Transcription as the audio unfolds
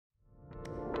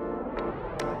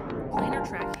planar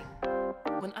tracking.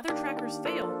 When other trackers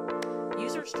fail,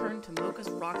 users turn to Mocha's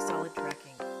rock-solid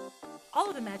tracking. All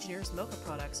of Imagineer's Mocha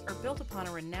products are built upon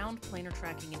a renowned planar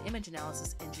tracking and image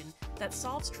analysis engine that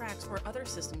solves tracks where other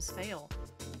systems fail.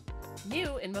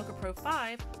 New in Mocha Pro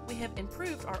 5, we have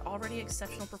improved our already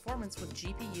exceptional performance with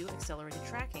GPU accelerated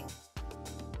tracking.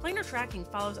 Planar tracking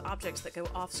follows objects that go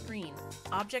off-screen,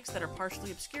 objects that are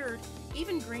partially obscured,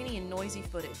 even grainy and noisy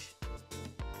footage.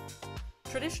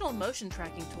 Traditional motion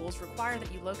tracking tools require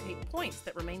that you locate points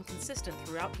that remain consistent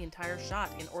throughout the entire shot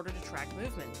in order to track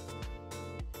movement.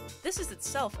 This is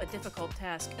itself a difficult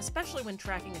task, especially when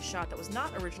tracking a shot that was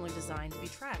not originally designed to be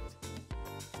tracked.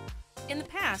 In the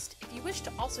past, if you wished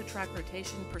to also track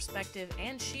rotation, perspective,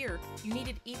 and shear, you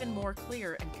needed even more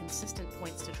clear and consistent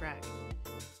points to track.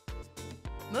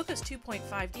 Mocha's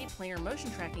 2.5D planar motion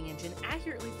tracking engine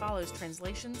accurately follows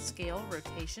translation, scale,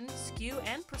 rotation, skew,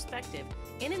 and perspective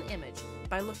in an image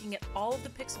by looking at all of the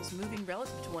pixels moving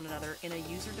relative to one another in a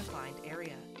user-defined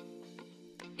area.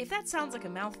 If that sounds like a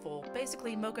mouthful,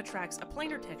 basically Mocha tracks a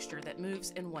planar texture that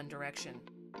moves in one direction.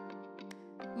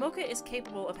 Mocha is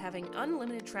capable of having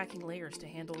unlimited tracking layers to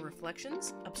handle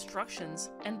reflections,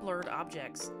 obstructions, and blurred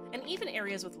objects, and even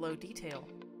areas with low detail.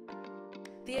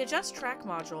 The Adjust Track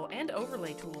module and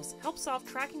overlay tools help solve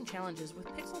tracking challenges with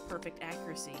pixel-perfect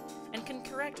accuracy and can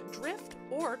correct drift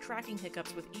or tracking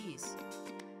hiccups with ease.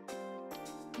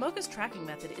 Mocha's tracking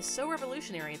method is so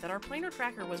revolutionary that our planar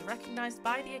tracker was recognized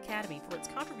by the Academy for its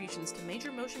contributions to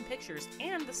major motion pictures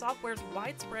and the software's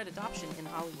widespread adoption in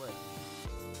Hollywood.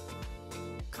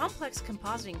 Complex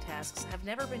compositing tasks have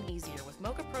never been easier with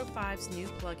Mocha Pro 5's new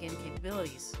plug-in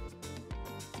capabilities.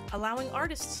 Allowing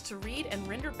artists to read and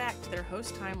render back to their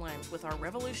host timelines with our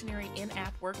revolutionary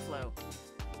in-app workflow.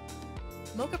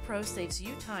 Mocha Pro saves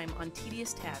you time on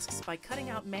tedious tasks by cutting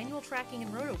out manual tracking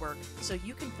and roto work so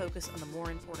you can focus on the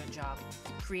more important job,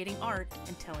 creating art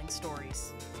and telling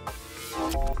stories.